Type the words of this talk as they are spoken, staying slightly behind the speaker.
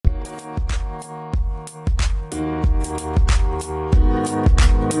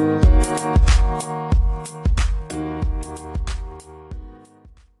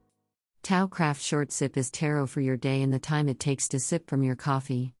Tao Craft Short Sip is tarot for your day and the time it takes to sip from your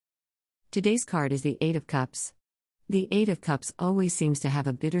coffee. Today's card is the Eight of Cups. The Eight of Cups always seems to have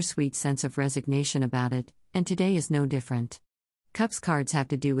a bittersweet sense of resignation about it, and today is no different. Cups cards have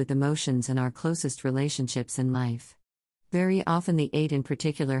to do with emotions and our closest relationships in life. Very often the Eight in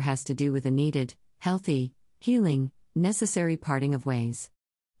particular has to do with a needed, healthy, healing, necessary parting of ways.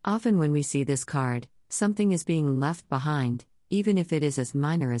 Often when we see this card, something is being left behind, even if it is as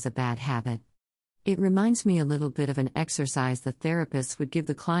minor as a bad habit. It reminds me a little bit of an exercise the therapists would give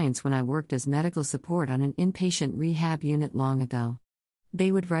the clients when I worked as medical support on an inpatient rehab unit long ago.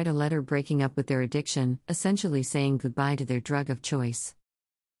 They would write a letter breaking up with their addiction, essentially saying goodbye to their drug of choice.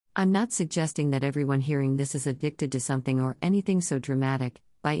 I'm not suggesting that everyone hearing this is addicted to something or anything so dramatic,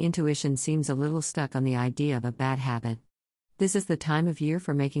 by intuition seems a little stuck on the idea of a bad habit. This is the time of year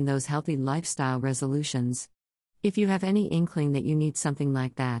for making those healthy lifestyle resolutions. If you have any inkling that you need something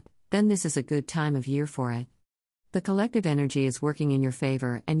like that, then this is a good time of year for it. The collective energy is working in your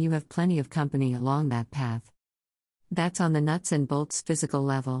favor and you have plenty of company along that path. That's on the nuts and bolts physical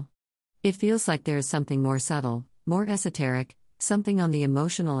level. It feels like there is something more subtle, more esoteric, something on the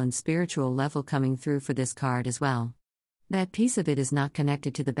emotional and spiritual level coming through for this card as well. That piece of it is not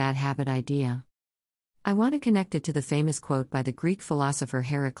connected to the bad habit idea. I want to connect it to the famous quote by the Greek philosopher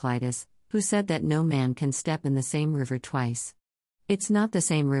Heraclitus, who said that no man can step in the same river twice. It's not the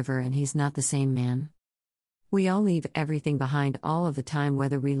same river and he's not the same man. We all leave everything behind all of the time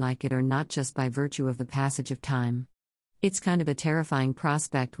whether we like it or not just by virtue of the passage of time. It's kind of a terrifying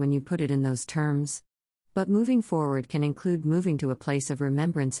prospect when you put it in those terms. But moving forward can include moving to a place of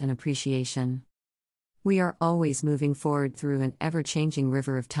remembrance and appreciation. We are always moving forward through an ever-changing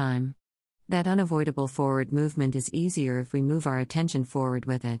river of time. That unavoidable forward movement is easier if we move our attention forward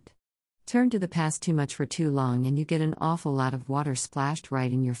with it. Turn to the past too much for too long and you get an awful lot of water splashed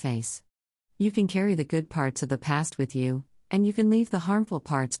right in your face. You can carry the good parts of the past with you, and you can leave the harmful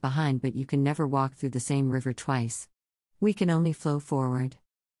parts behind, but you can never walk through the same river twice. We can only flow forward.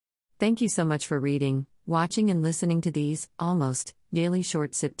 Thank you so much for reading, watching and listening to these, almost, daily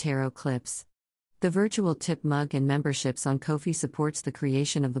short sip tarot clips. The virtual tip mug and memberships on Ko-fi supports the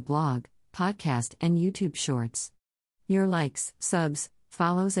creation of the blog, podcast and YouTube shorts. Your likes, subs,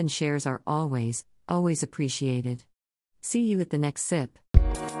 follows and shares are always, always appreciated. See you at the next sip.